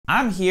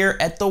I'm here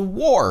at the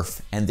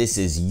Wharf, and this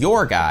is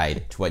your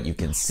guide to what you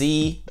can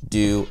see,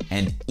 do,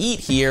 and eat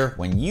here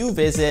when you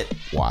visit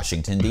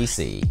Washington,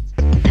 DC.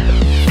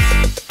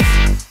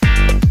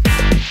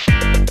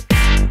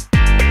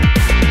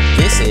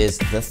 This is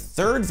the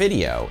third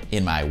video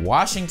in my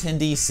Washington,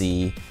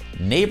 DC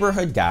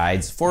Neighborhood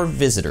Guides for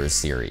Visitors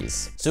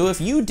series. So if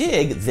you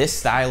dig this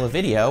style of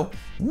video,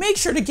 make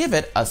sure to give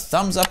it a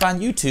thumbs up on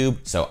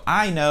YouTube so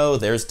I know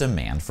there's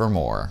demand for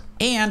more.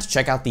 And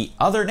check out the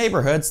other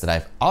neighborhoods that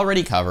I've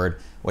already covered,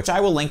 which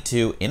I will link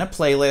to in a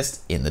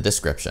playlist in the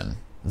description.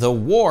 The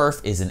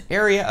Wharf is an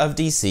area of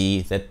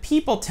DC that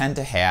people tend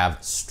to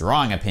have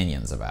strong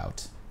opinions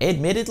about.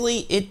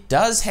 Admittedly, it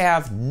does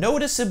have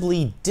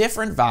noticeably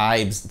different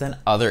vibes than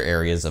other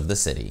areas of the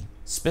city.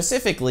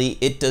 Specifically,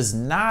 it does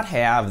not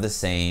have the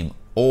same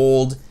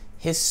old,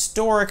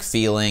 historic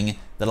feeling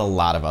that a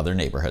lot of other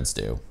neighborhoods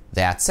do.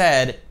 That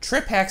said,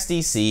 Trip Hacks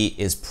DC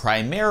is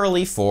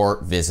primarily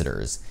for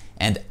visitors,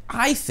 and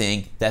I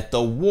think that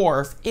the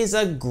Wharf is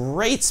a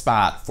great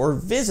spot for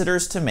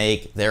visitors to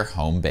make their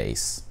home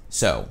base.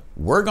 So,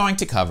 we're going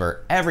to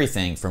cover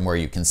everything from where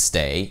you can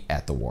stay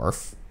at the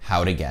Wharf,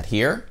 how to get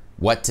here,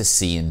 what to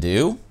see and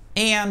do,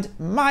 and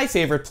my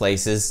favorite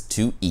places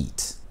to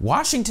eat.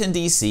 Washington,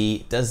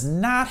 DC does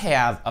not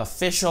have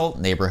official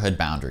neighborhood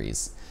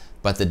boundaries,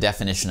 but the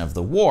definition of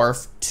the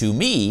Wharf, to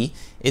me,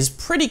 is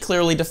pretty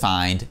clearly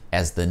defined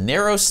as the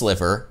narrow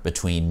sliver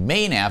between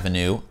Main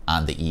Avenue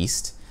on the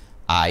east,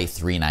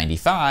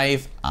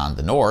 I-395 on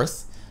the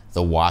north,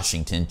 the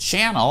Washington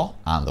Channel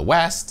on the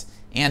west,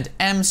 and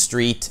M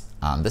Street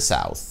on the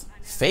south.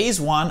 Phase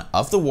 1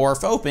 of the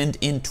Wharf opened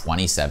in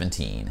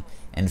 2017,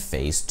 and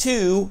Phase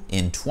 2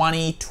 in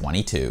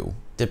 2022.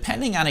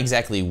 Depending on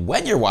exactly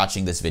when you're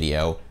watching this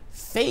video,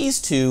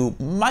 Phase 2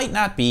 might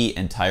not be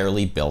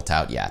entirely built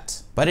out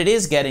yet, but it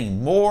is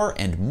getting more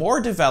and more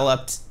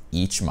developed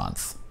each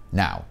month.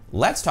 Now,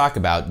 let's talk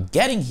about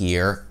getting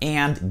here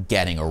and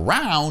getting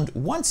around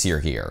once you're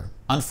here.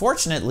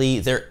 Unfortunately,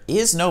 there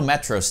is no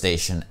metro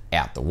station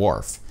at the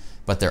Wharf,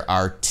 but there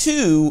are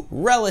two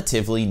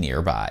relatively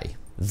nearby.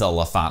 The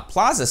L'Enfant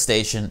Plaza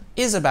station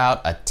is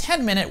about a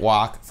 10-minute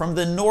walk from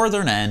the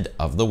northern end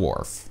of the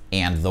Wharf,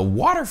 and the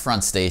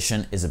Waterfront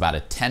station is about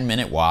a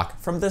 10-minute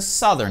walk from the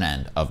southern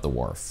end of the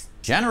Wharf.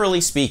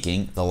 Generally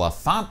speaking, the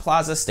L'Enfant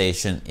Plaza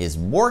station is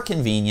more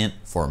convenient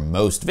for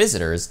most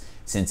visitors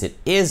since it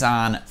is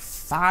on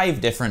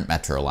 5 different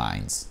metro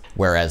lines,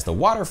 whereas the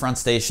Waterfront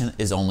station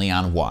is only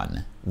on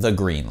one, the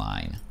Green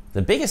Line.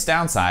 The biggest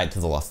downside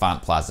to the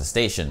L'Enfant Plaza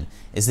station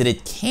is that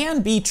it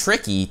can be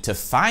tricky to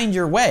find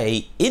your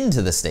way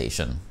into the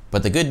station.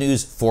 But the good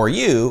news for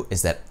you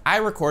is that I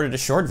recorded a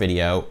short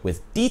video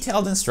with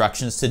detailed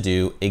instructions to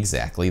do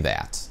exactly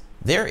that.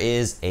 There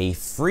is a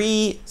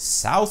free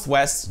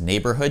Southwest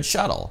neighborhood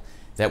shuttle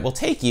that will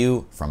take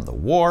you from the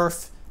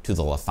Wharf to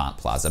the L'Enfant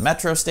Plaza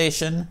metro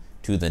station,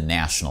 to the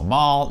National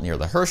Mall near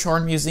the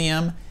Hirshhorn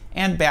Museum,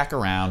 and back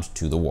around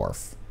to the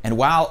Wharf. And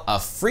while a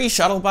free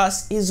shuttle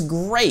bus is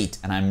great,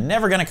 and I'm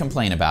never going to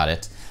complain about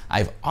it,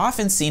 I've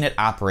often seen it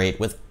operate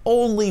with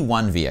only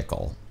one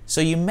vehicle. So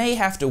you may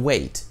have to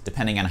wait,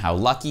 depending on how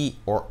lucky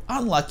or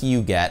unlucky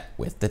you get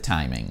with the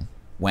timing.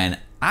 When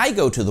I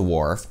go to the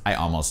Wharf, I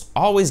almost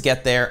always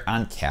get there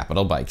on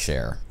Capital Bike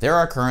Share. There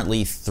are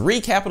currently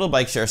 3 Capital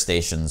Bike Share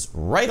stations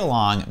right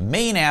along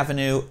Main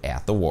Avenue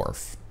at the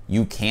Wharf.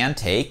 You can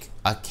take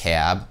a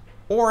cab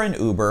or an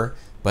Uber,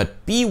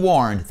 but be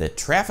warned that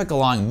traffic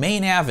along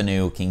Main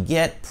Avenue can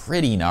get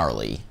pretty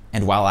gnarly.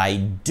 And while I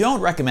don't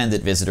recommend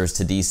that visitors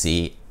to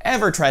DC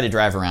ever try to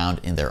drive around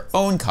in their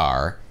own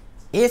car,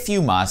 if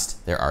you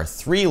must, there are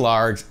 3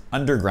 large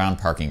underground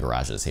parking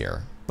garages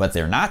here. But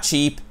they're not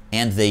cheap,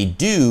 and they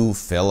do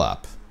fill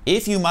up.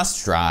 If you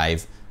must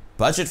drive,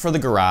 budget for the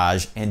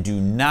garage and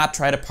do not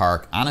try to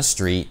park on a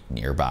street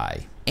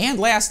nearby. And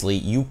lastly,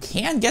 you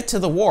can get to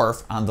the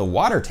Wharf on the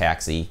water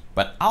taxi,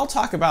 but I'll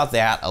talk about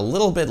that a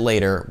little bit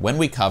later when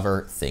we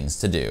cover things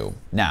to do.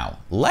 Now,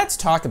 let's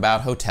talk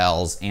about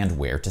hotels and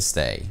where to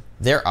stay.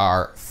 There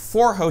are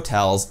 4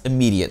 hotels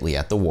immediately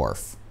at the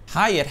Wharf: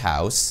 Hyatt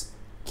House,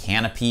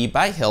 Canopy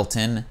by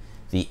Hilton,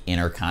 the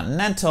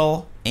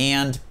Intercontinental,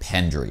 and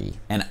Pendry.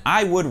 And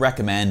I would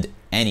recommend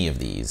any of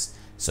these.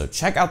 So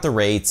check out the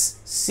rates,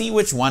 see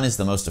which one is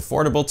the most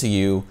affordable to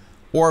you,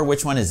 or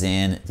which one is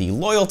in the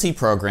loyalty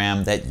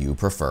program that you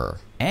prefer.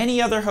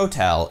 Any other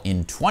hotel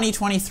in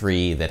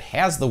 2023 that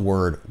has the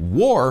word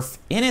Wharf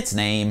in its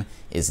name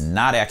is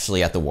not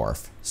actually at the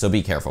Wharf, so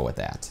be careful with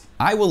that.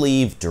 I will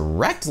leave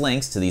direct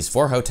links to these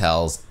 4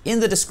 hotels in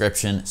the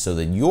description so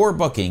that you're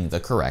booking the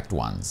correct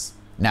ones.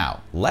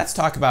 Now, let's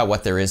talk about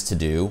what there is to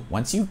do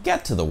once you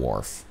get to the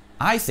Wharf.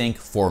 I think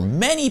for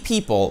many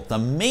people, the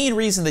main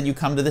reason that you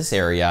come to this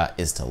area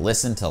is to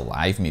listen to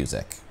live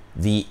music.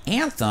 The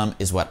Anthem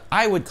is what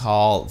I would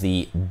call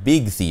the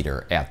big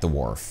theater at the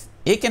Wharf.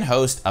 It can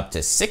host up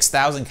to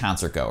 6,000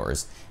 concert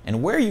goers,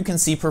 and where you can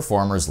see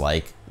performers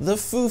like the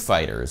Foo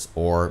Fighters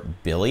or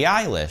Billie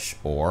Eilish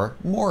or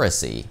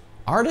Morrissey.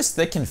 Artists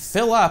that can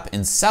fill up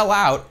and sell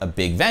out a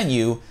big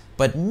venue,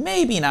 but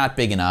maybe not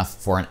big enough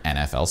for an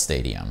NFL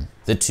stadium.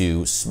 The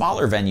two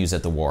smaller venues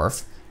at the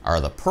Wharf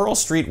are the Pearl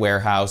Street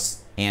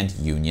Warehouse and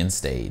Union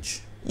Stage.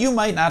 You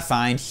might not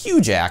find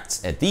huge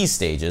acts at these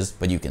stages,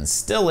 but you can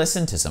still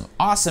listen to some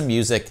awesome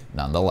music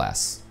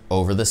nonetheless.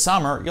 Over the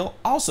summer, you'll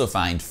also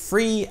find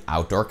free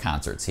outdoor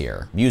concerts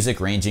here. Music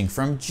ranging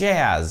from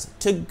jazz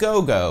to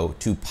go-go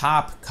to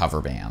pop cover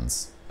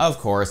bands. Of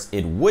course,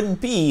 it wouldn't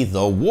be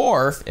the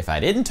Wharf if I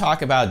didn't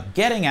talk about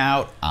getting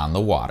out on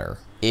the water.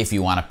 If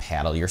you want to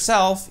paddle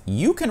yourself,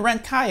 you can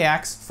rent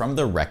kayaks from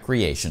the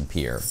Recreation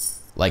Pier.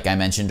 Like I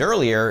mentioned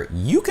earlier,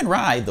 you can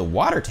ride the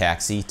water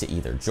taxi to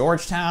either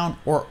Georgetown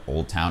or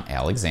Old Town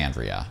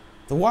Alexandria.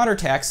 The water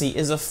taxi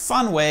is a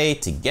fun way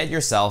to get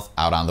yourself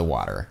out on the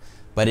water,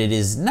 but it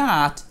is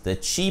not the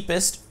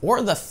cheapest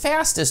or the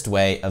fastest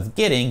way of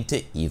getting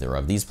to either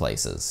of these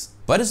places.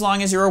 But as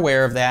long as you're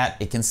aware of that,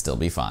 it can still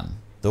be fun.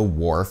 The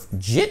Wharf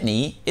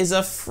Jitney is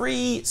a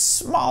free,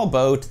 small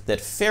boat that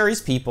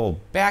ferries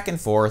people back and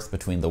forth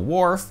between the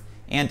Wharf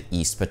and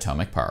East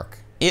Potomac Park.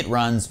 It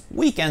runs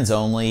weekends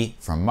only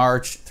from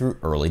March through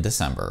early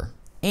December.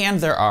 And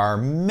there are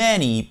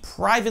many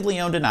privately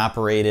owned and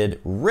operated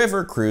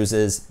river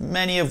cruises,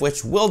 many of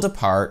which will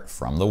depart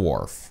from the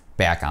Wharf.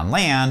 Back on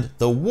land,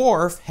 the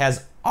Wharf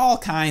has all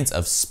kinds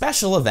of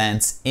special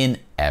events in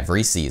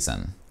every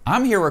season.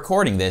 I'm here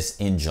recording this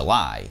in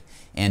July,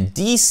 and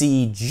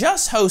DC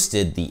just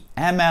hosted the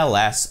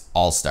MLS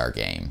All-Star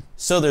Game.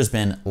 So there's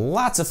been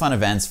lots of fun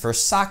events for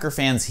soccer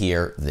fans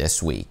here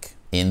this week.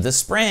 In the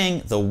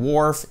spring, the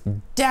Wharf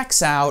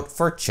decks out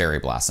for cherry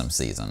blossom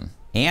season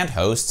and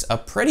hosts a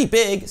pretty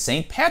big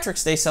St.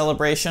 Patrick's Day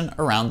celebration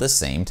around the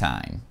same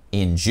time.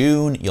 In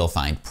June, you'll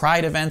find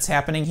Pride events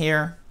happening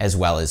here, as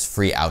well as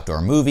free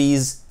outdoor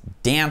movies,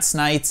 dance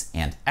nights,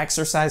 and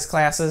exercise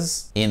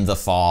classes. In the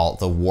fall,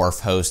 the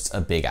Wharf hosts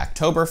a big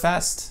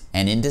Oktoberfest.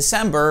 And in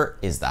December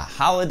is the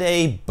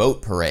Holiday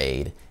Boat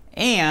Parade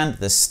and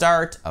the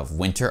start of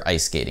winter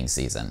ice skating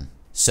season.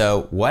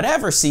 So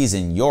whatever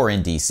season you're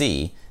in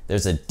DC,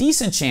 there's a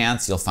decent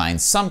chance you'll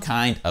find some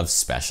kind of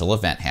special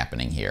event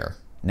happening here.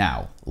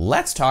 Now,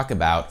 let's talk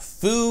about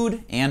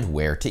food and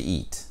where to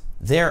eat.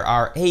 There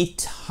are a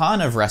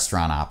ton of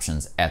restaurant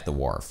options at the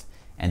Wharf,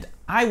 and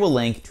I will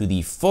link to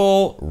the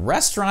full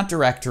restaurant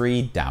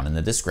directory down in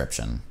the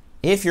description.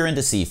 If you're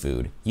into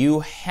seafood, you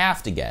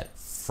have to get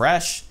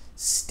fresh,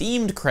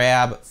 steamed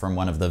crab from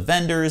one of the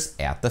vendors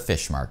at the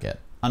fish market.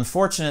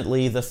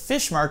 Unfortunately, the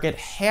fish market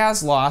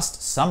has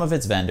lost some of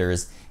its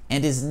vendors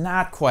and is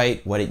not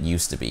quite what it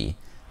used to be,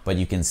 but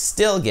you can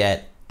still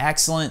get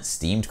excellent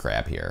steamed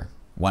crab here.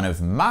 One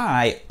of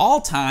my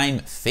all-time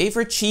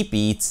favorite cheap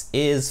eats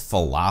is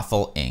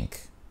Falafel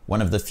Inc.,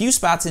 one of the few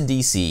spots in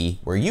DC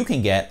where you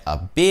can get a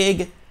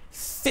big,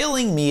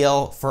 filling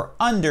meal for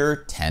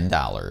under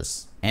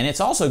 $10. And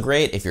it's also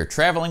great if you're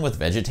traveling with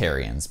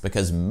vegetarians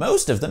because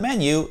most of the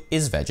menu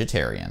is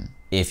vegetarian.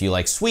 If you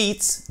like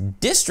sweets,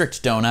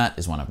 District Donut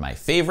is one of my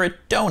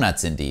favorite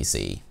donuts in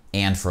DC.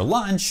 And for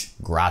lunch,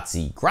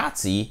 Grazie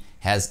Grazie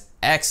has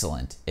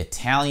excellent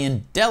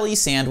Italian deli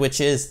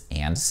sandwiches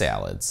and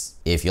salads.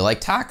 If you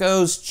like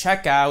tacos,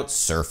 check out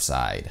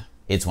Surfside.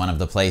 It's one of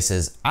the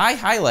places I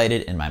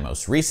highlighted in my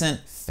most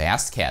recent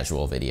fast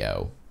casual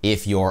video.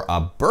 If you're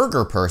a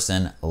burger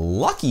person,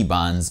 Lucky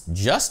Buns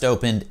just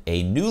opened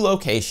a new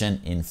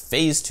location in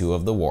Phase 2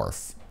 of the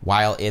Wharf.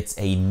 While it's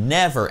a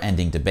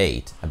never-ending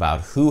debate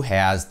about who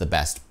has the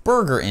best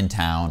burger in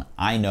town,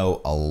 I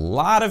know a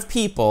lot of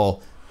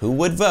people who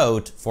would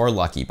vote for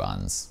Lucky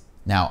Buns.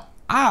 Now,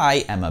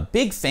 I am a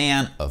big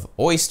fan of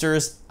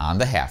oysters on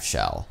the half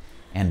shell,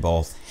 and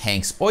both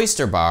Hank's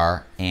Oyster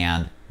Bar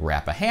and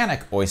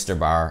Rappahannock Oyster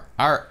Bar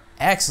are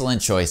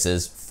excellent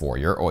choices for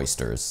your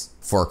oysters.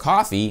 For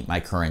coffee, my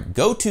current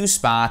go-to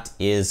spot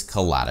is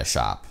Colada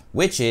Shop,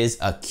 which is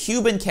a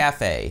Cuban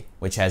cafe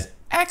which has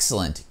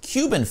excellent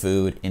Cuban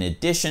food in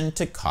addition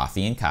to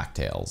coffee and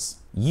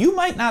cocktails. You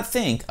might not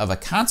think of a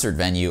concert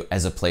venue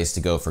as a place to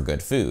go for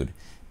good food,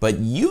 but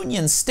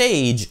Union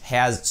Stage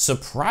has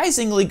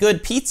surprisingly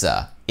good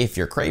pizza if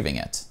you're craving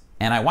it.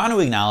 And I want to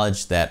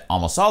acknowledge that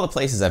almost all the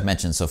places I've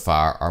mentioned so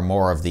far are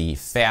more of the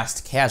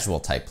fast casual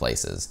type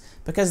places,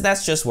 because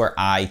that's just where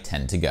I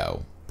tend to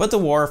go. But the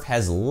Wharf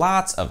has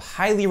lots of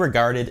highly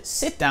regarded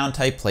sit-down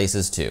type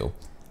places too.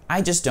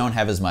 I just don't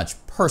have as much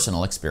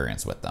personal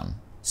experience with them.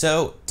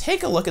 So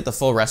take a look at the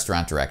full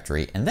restaurant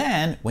directory, and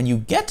then when you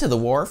get to the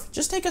Wharf,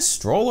 just take a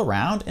stroll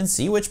around and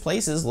see which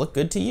places look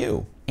good to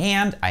you.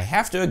 And I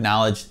have to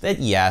acknowledge that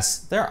yes,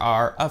 there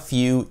are a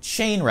few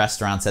chain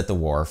restaurants at the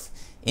Wharf,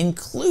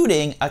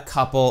 including a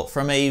couple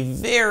from a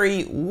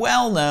very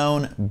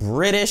well-known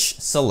British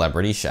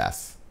celebrity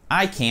chef.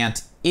 I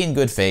can't, in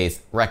good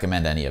faith,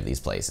 recommend any of these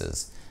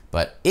places,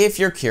 but if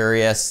you're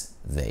curious,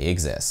 they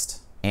exist.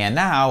 And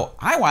now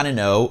I want to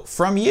know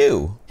from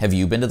you. Have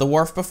you been to the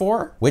Wharf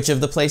before? Which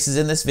of the places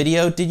in this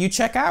video did you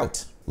check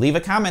out? Leave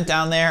a comment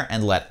down there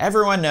and let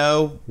everyone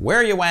know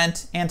where you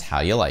went and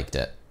how you liked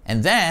it.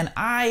 And then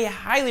I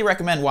highly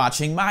recommend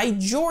watching my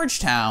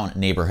Georgetown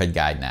neighborhood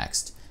guide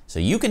next, So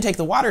you can take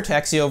the water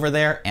taxi over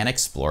there and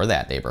explore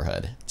that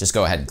neighborhood. Just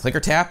go ahead and click or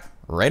tap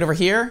right over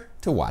here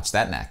to watch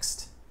that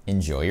next.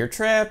 Enjoy your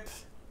trip.